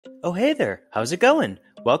Oh hey there, how's it going?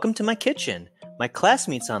 Welcome to my kitchen. My class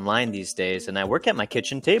meets online these days and I work at my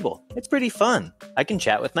kitchen table. It's pretty fun. I can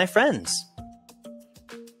chat with my friends.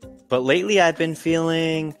 But lately I've been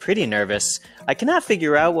feeling pretty nervous. I cannot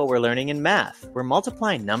figure out what we're learning in math. We're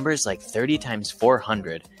multiplying numbers like 30 times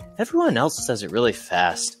 400. Everyone else does it really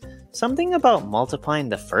fast. Something about multiplying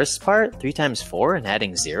the first part, 3 times 4, and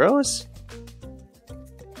adding zeros?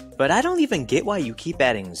 But I don't even get why you keep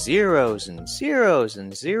adding zeros and zeros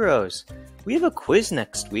and zeros. We have a quiz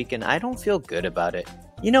next week and I don't feel good about it.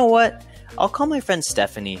 You know what? I'll call my friend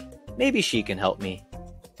Stephanie. Maybe she can help me.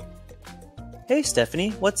 Hey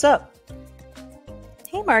Stephanie, what's up?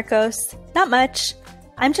 Hey Marcos, not much.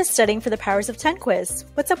 I'm just studying for the Powers of 10 quiz.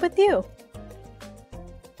 What's up with you?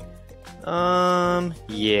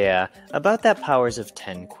 Yeah, about that Powers of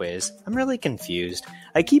 10 quiz. I'm really confused.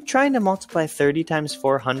 I keep trying to multiply 30 times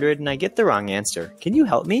 400 and I get the wrong answer. Can you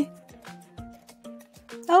help me?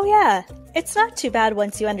 Oh yeah, it's not too bad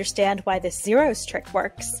once you understand why this zeros trick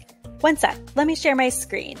works. One sec, let me share my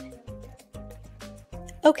screen.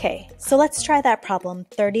 Okay, so let's try that problem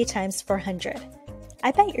 30 times 400.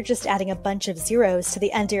 I bet you're just adding a bunch of zeros to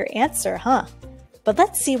the end of your answer, huh? But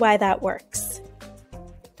let's see why that works.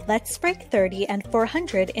 Let's break 30 and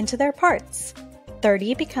 400 into their parts.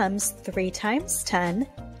 30 becomes 3 times 10,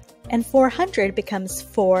 and 400 becomes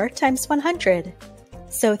 4 times 100.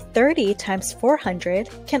 So 30 times 400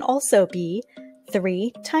 can also be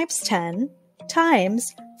 3 times 10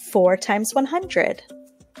 times 4 times 100.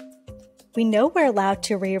 We know we're allowed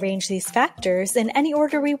to rearrange these factors in any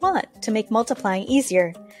order we want to make multiplying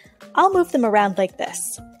easier. I'll move them around like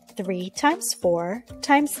this. 3 times 4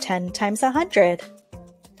 times 10 times 100.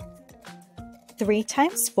 3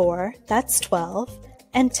 times 4, that's 12,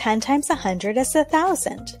 and 10 times 100 is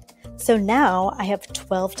 1,000. So now I have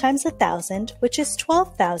 12 times 1,000, which is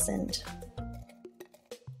 12,000.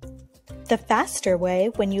 The faster way,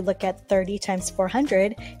 when you look at 30 times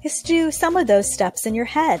 400, is to do some of those steps in your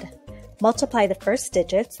head. Multiply the first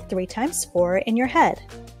digits, 3 times 4, in your head,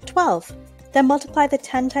 12. Then multiply the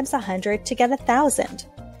 10 times 100 to get 1,000.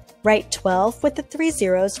 Write 12 with the 3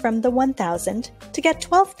 zeros from the 1,000 to get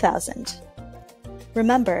 12,000.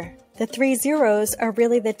 Remember, the 3 zeros are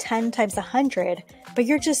really the 10 times 100, but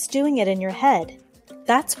you're just doing it in your head.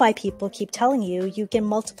 That's why people keep telling you you can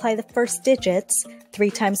multiply the first digits, 3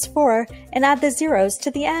 times 4, and add the zeros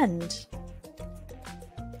to the end.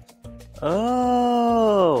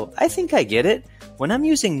 Oh, I think I get it. When I'm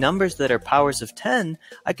using numbers that are powers of 10,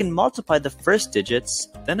 I can multiply the first digits,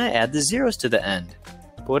 then I add the zeros to the end.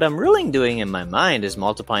 But what I'm really doing in my mind is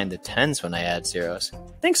multiplying the tens when I add zeros.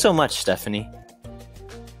 Thanks so much, Stephanie.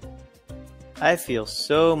 I feel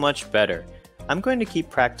so much better. I'm going to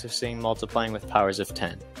keep practicing multiplying with powers of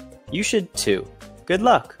 10. You should too. Good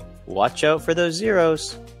luck. Watch out for those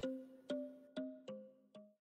zeros.